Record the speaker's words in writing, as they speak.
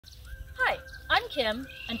Hi, I'm Kim,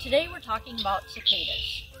 and today we're talking about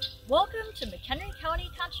cicadas. Welcome to McHenry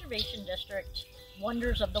County Conservation District,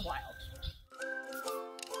 Wonders of the Wild.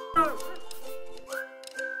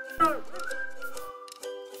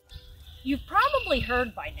 You've probably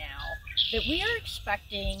heard by now that we are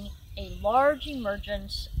expecting a large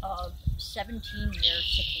emergence of 17-year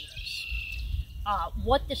cicadas.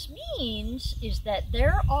 What this means is that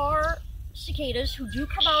there are cicadas who do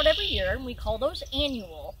come out every year, and we call those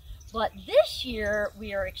annual, but this year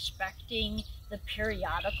we are expecting the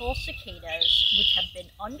periodical cicadas, which have been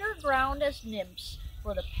underground as nymphs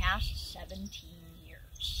for the past 17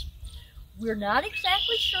 years. We're not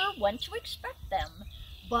exactly sure when to expect them,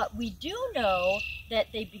 but we do know that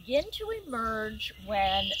they begin to emerge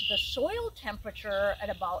when the soil temperature at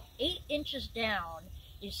about 8 inches down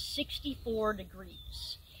is 64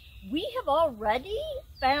 degrees. We have already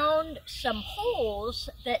found some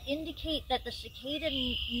holes that indicate that the cicada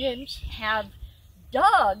nymphs have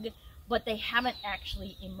dug, but they haven't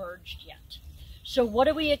actually emerged yet. So what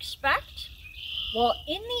do we expect? Well,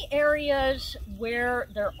 in the areas where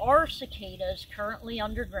there are cicadas currently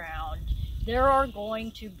underground, there are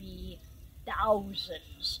going to be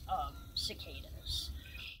thousands of cicadas.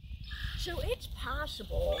 So it's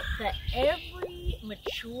possible that every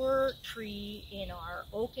mature tree in our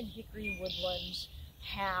oak and hickory woodlands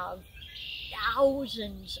have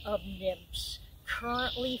thousands of nymphs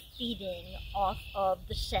currently feeding off of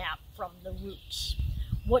the sap from the roots.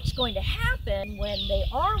 What's going to happen when they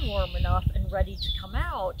are warm enough and ready to come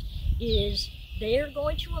out is they're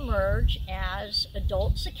going to emerge as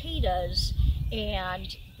adult cicadas,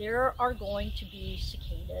 and there are going to be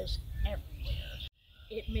cicadas everywhere.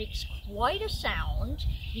 It makes quite a sound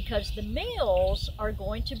because the males are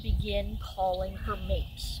going to begin calling for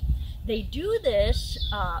mates. They do this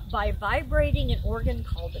by vibrating an organ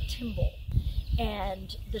called a timbal,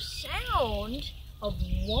 and the sound of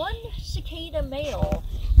one cicada male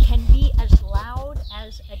can be as loud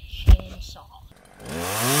as a chainsaw.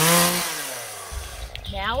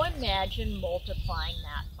 Now imagine multiplying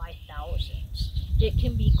that by thousands. It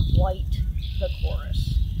can be quite the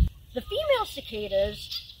chorus. The female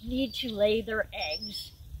cicadas need to lay their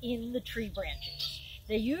eggs in the tree branches.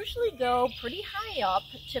 They usually go pretty high up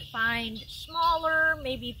to find smaller,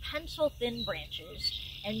 maybe pencil-thin branches,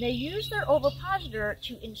 and they use their ovipositor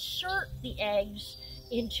to insert the eggs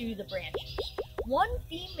into the branches. One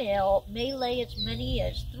female may lay as many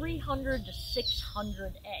as 300 to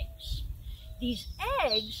 600 eggs. These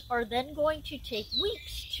eggs are then going to take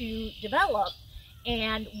weeks to develop,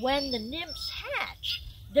 and when the nymphs hatch,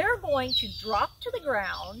 they're going to drop to the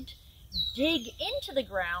ground, dig into the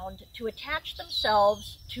ground to attach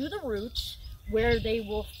themselves to the roots, where they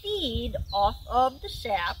will feed off of the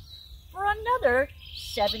sap for another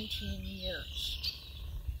 17 years.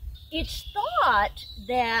 It's thought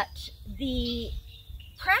that the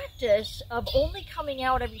practice of only coming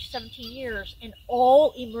out every 17 years and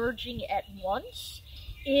all emerging at once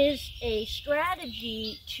is a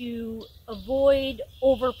strategy to avoid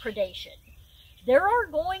overpredation. There are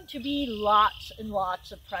going to be lots and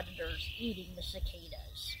lots of predators eating the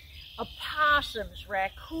cicadas. Opossums,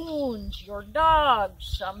 raccoons, your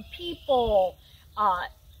dogs, some people,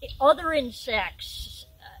 other insects,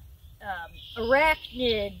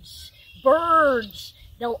 arachnids, birds.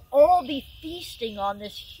 They'll all be feasting on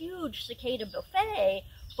this huge cicada buffet,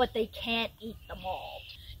 but they can't eat them all.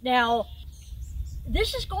 Now,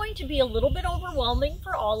 this is going to be a little bit overwhelming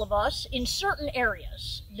for all of us in certain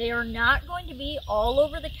areas. They are not going to be all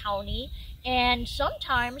over the county, and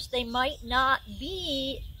sometimes they might not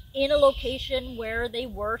be in a location where they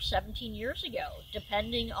were 17 years ago,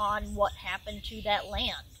 depending on what happened to that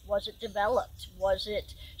land. Was it developed? Was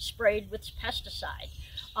it sprayed with pesticide?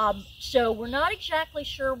 So we're not exactly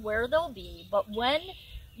sure where they'll be, but when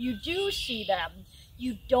you do see them,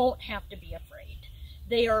 you don't have to be afraid.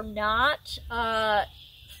 They are not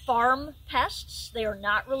farm pests. They are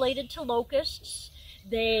not related to locusts.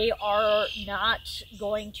 They are not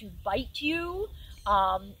going to bite you.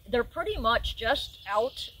 They're pretty much just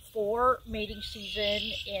out for mating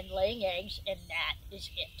season and laying eggs, and that is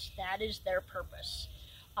it. That is their purpose.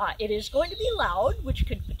 It is going to be loud, which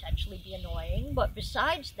could potentially be annoying, but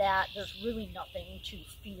besides that, there's really nothing to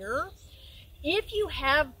fear. If you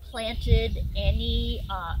have planted any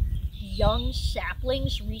young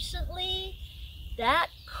saplings recently, that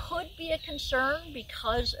could be a concern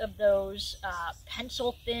because of those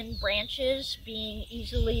pencil-thin branches being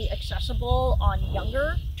easily accessible on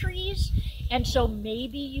younger trees, and so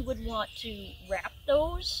maybe you would want to wrap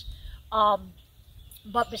those.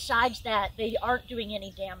 But besides that, they aren't doing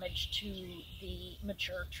any damage to the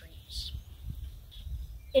mature trees.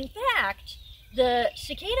 In fact, the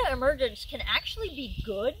cicada emergence can actually be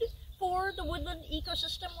good for the woodland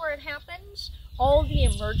ecosystem where it happens. All the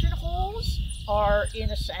emergent holes are, in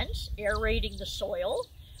a sense, aerating the soil.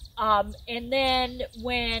 And then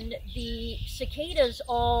when the cicadas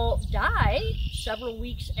all die several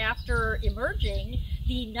weeks after emerging,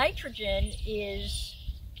 the nitrogen is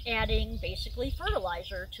adding basically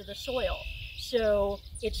fertilizer to the soil. So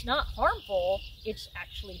it's not harmful, it's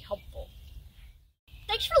actually helpful.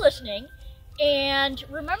 Thanks for listening, and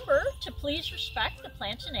remember to please respect the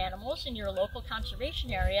plants and animals in your local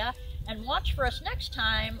conservation area, and watch for us next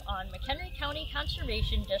time on McHenry County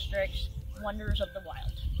Conservation District's Wonders of the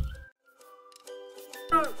Wild.